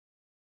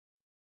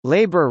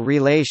Labor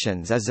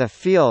relations is a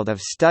field of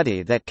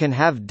study that can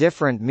have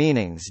different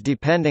meanings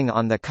depending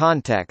on the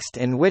context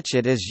in which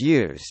it is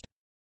used.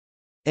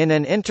 In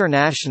an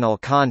international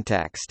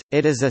context,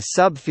 it is a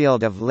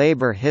subfield of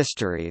labor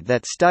history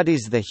that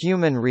studies the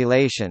human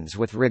relations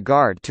with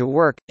regard to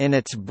work, in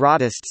its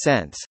broadest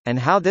sense, and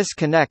how this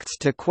connects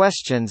to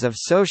questions of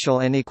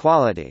social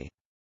inequality.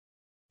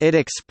 It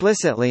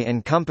explicitly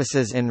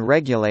encompasses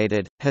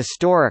regulated,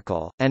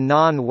 historical, and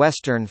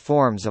non-Western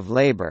forms of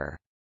labor.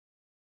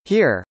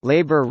 Here,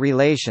 labor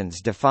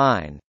relations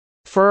define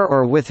for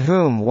or with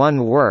whom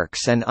one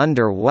works and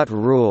under what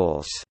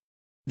rules.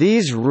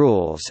 These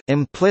rules,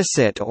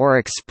 implicit or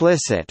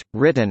explicit,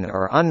 written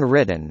or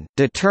unwritten,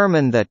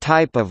 determine the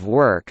type of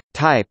work,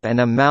 type and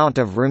amount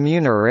of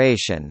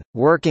remuneration,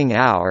 working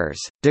hours,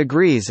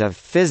 degrees of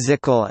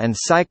physical and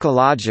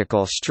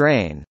psychological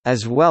strain,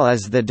 as well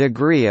as the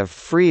degree of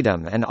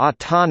freedom and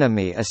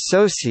autonomy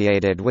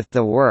associated with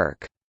the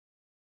work.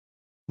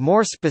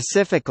 More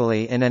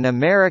specifically, in an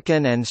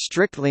American and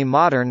strictly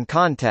modern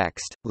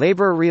context,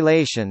 labor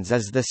relations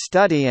is the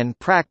study and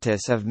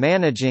practice of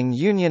managing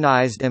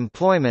unionized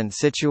employment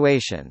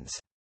situations.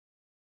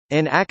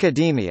 In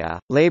academia,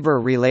 labor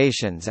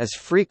relations is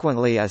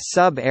frequently a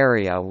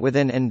sub-area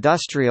within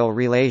industrial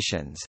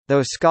relations,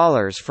 though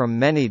scholars from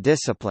many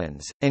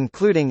disciplines,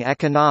 including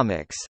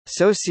economics,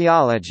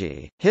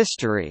 sociology,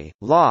 history,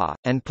 law,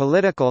 and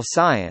political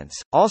science,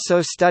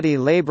 also study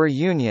labor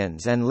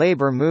unions and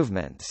labor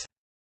movements.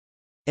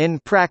 In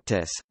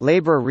practice,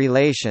 labor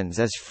relations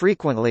is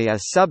frequently a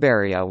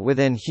subarea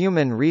within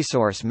human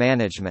resource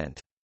management.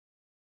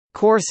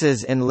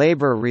 Courses in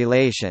labor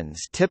relations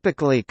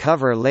typically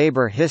cover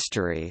labor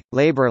history,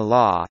 labor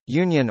law,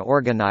 union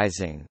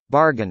organizing,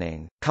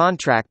 bargaining,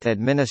 contract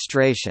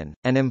administration,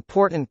 and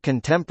important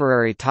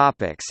contemporary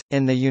topics.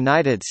 In the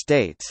United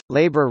States,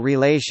 labor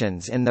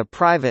relations in the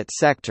private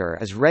sector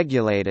is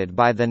regulated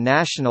by the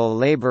National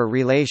Labor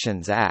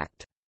Relations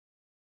Act.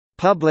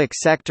 Public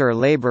sector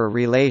labor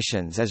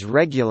relations is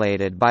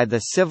regulated by the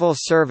Civil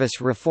Service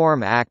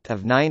Reform Act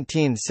of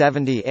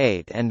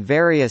 1978 and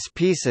various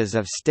pieces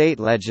of state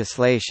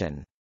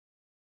legislation.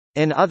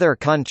 In other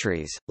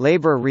countries,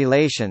 labor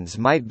relations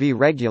might be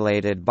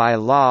regulated by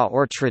law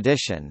or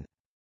tradition.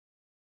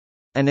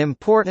 An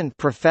important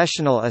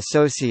professional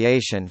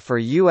association for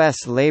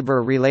U.S.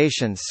 labor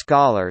relations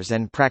scholars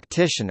and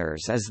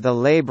practitioners is the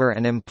Labor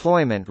and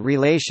Employment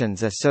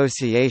Relations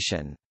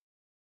Association.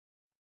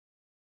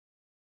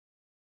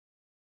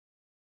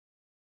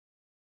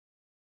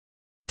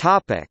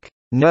 Topic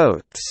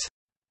Notes.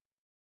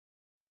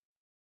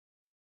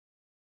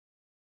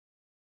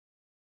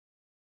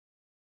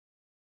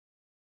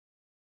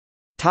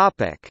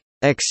 Topic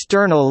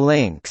External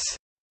links.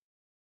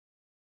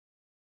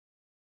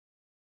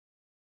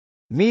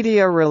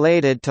 Media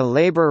related to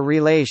labor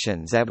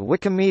relations at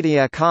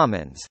Wikimedia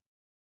Commons.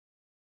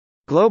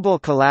 Global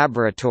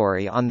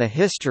Collaboratory on the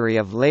History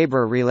of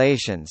Labor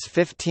Relations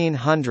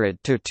 1500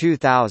 to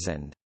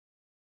 2000.